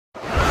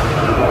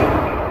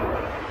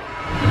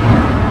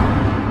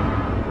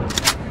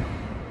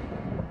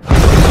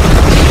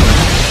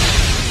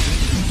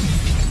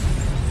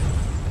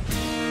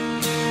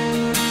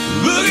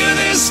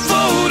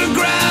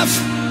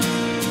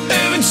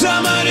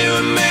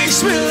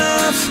makes me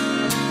laugh.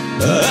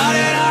 How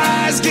did our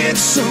eyes get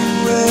so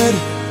red?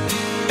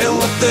 And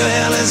what the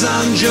hell is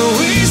on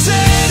Joey's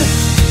head?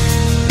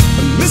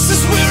 This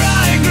is where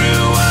I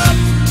grew up.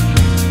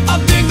 I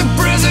think the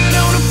president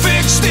who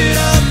fixed it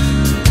up.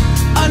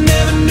 I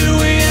never knew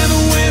we ever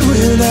went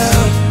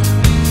without.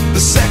 The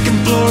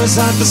second floor is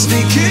hot for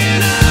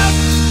sneaking up.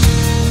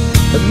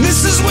 And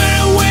this is where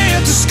I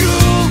went to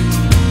school.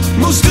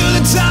 Most of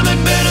the time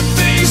had better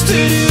things to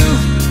do.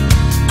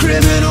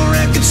 Criminal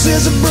record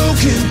says I've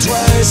broken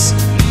twice.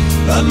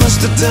 I must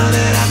have done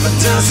it half a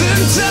dozen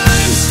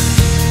times.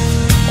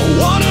 I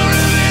wonder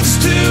if it's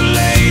too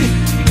late.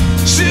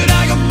 Should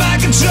I go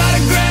back and try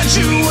to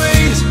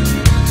graduate?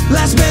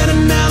 Life's better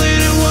now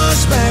than it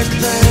was back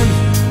then.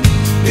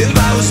 If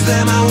I was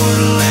them, I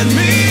wouldn't let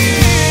me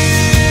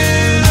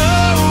in.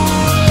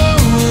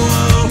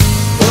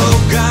 Oh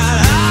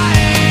God,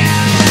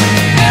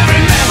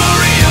 every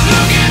memory of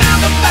looking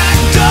out the back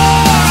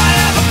door. I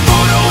have a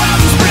photo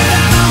album spread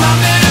out on my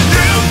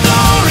bedroom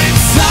floor.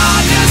 It's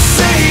hard to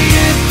say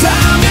it,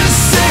 time to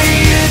say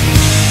it.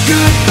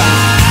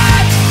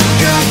 Goodbye,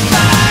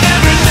 goodbye.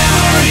 Every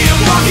memory of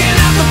walking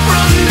out the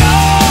front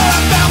door.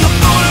 I found the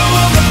photo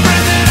of the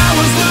friend that I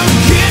was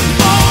looking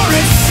for.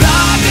 It's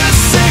hard to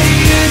say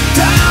it,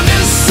 time to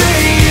say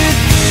it.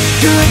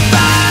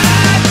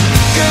 Goodbye,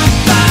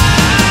 goodbye.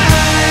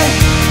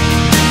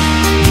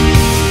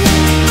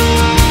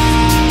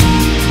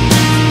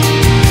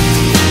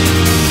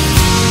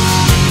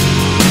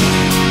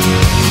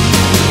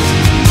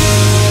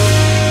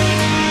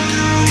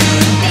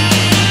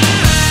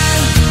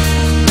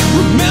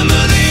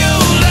 Remember the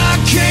old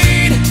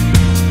arcade?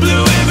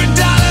 Blew every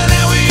dollar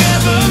that we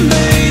ever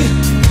made.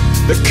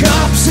 The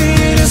cops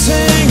seen us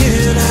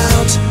hanging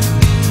out.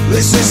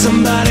 They say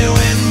somebody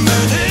went